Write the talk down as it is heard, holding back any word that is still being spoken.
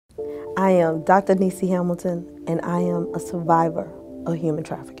I am Dr. Niecy Hamilton, and I am a survivor of human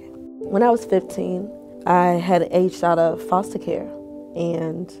trafficking. When I was 15, I had aged out of foster care,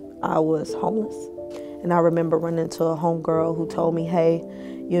 and I was homeless. And I remember running into a homegirl who told me, hey,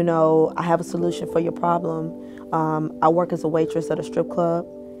 you know, I have a solution for your problem. I work as a waitress at a strip club.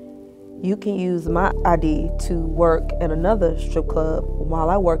 You can use my ID to work at another strip club while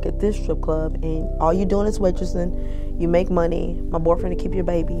I work at this strip club, and all you're doing is waitressing. You make money, my boyfriend will keep your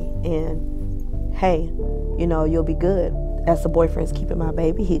baby, and hey, you know, you'll be good. As the boyfriend's keeping my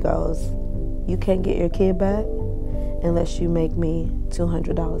baby, he goes, you can't get your kid back unless you make me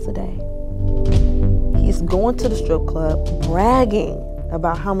 $200 a day. He's going to the strip club, bragging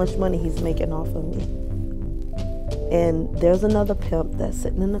about how much money he's making off of me. And there's another pimp that's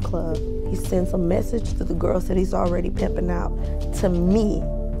sitting in the club. He sends a message to the girls that he's already pimping out to me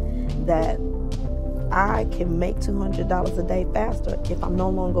that I can make $200 a day faster if I'm no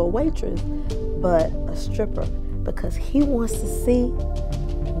longer a waitress, but a stripper, because he wants to see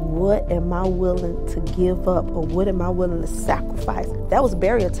what am I willing to give up or what am I willing to sacrifice. That was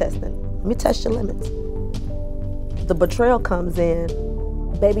barrier testing. Let me test your limits. The betrayal comes in,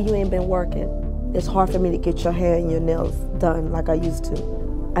 baby, you ain't been working. It's hard for me to get your hair and your nails done like I used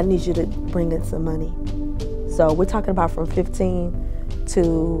to. I need you to bring in some money. So we're talking about from 15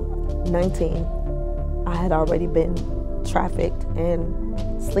 to 19. I had already been trafficked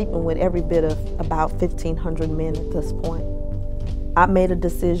and sleeping with every bit of about 1,500 men at this point. I made a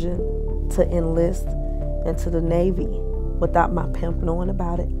decision to enlist into the Navy without my pimp knowing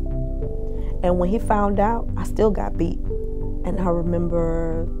about it. And when he found out, I still got beat. And I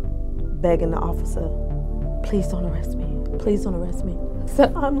remember begging the officer, please don't arrest me. Please don't arrest me. I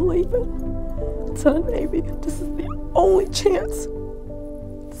said, I'm leaving to the Navy. This is the only chance.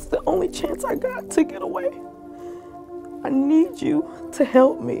 This is the only chance I got to get away. I need you to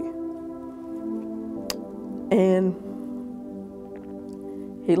help me. And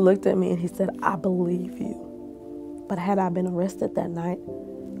he looked at me and he said, I believe you. But had I been arrested that night,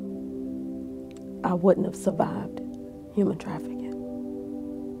 I wouldn't have survived human trafficking.